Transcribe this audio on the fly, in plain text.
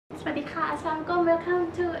Swadika, Assalamualaikum. Welcome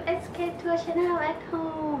to SK Tour Channel at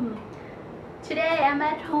home. Today I'm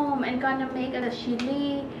at home and gonna make a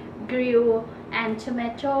chili grill and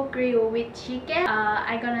tomato grill with chicken.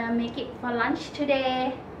 I'm gonna make it for lunch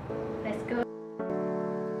today. Let's go.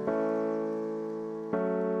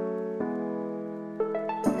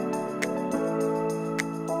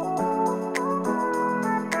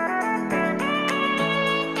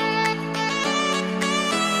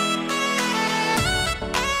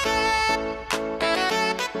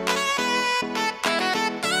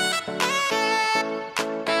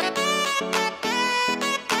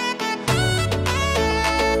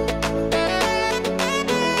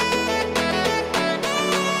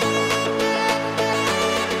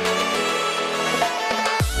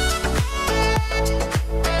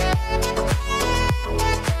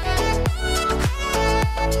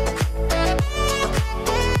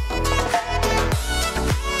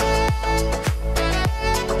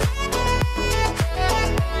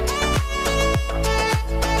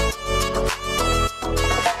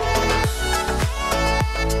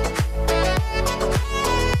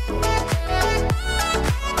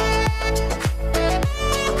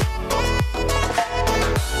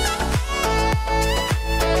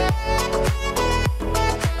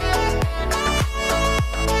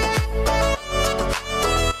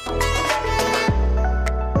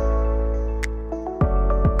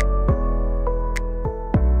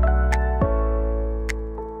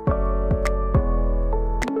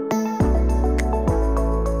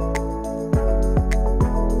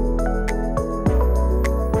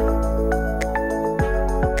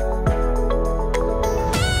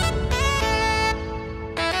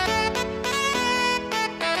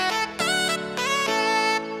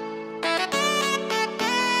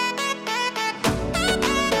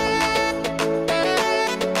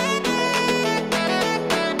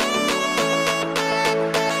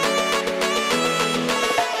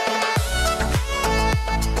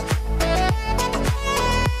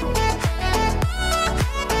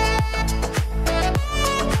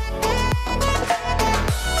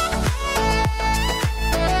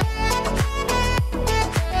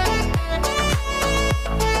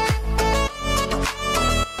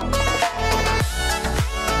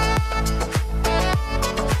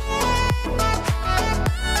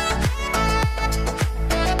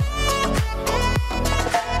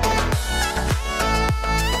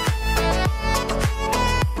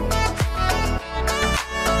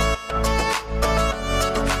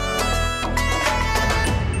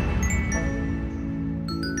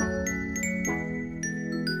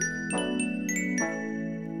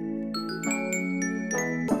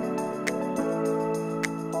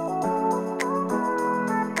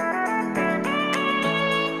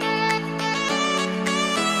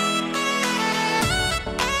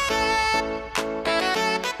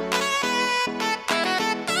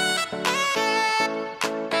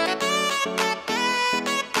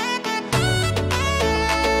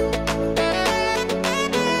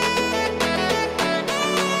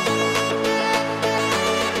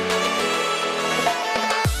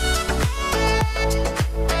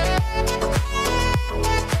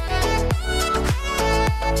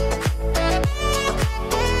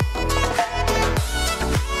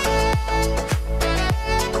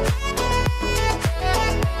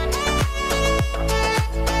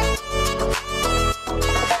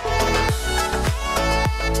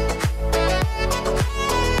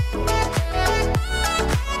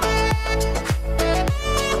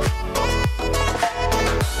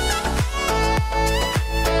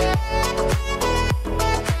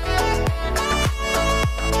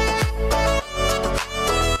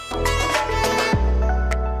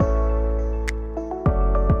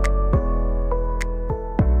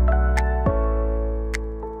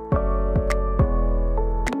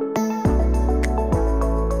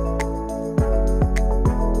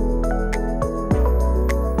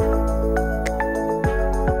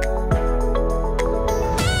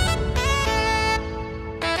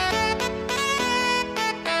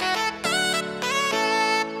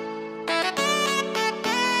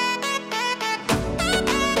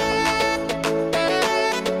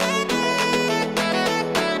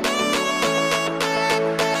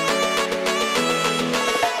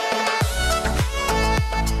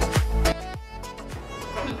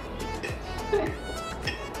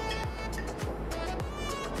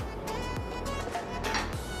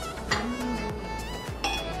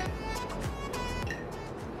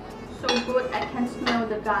 Good. I can smell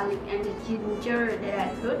the garlic and the ginger that I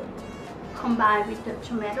put combined with the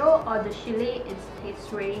tomato or the chili. It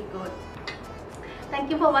tastes really good. Thank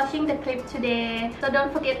you for watching the clip today. So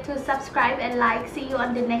don't forget to subscribe and like. See you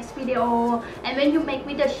on the next video. And when you make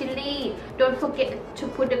with the chili, don't forget to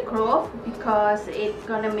put the clove because it's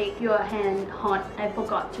gonna make your hand hot. I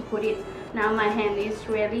forgot to put it. Now my hand is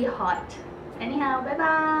really hot. Anyhow, bye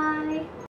bye.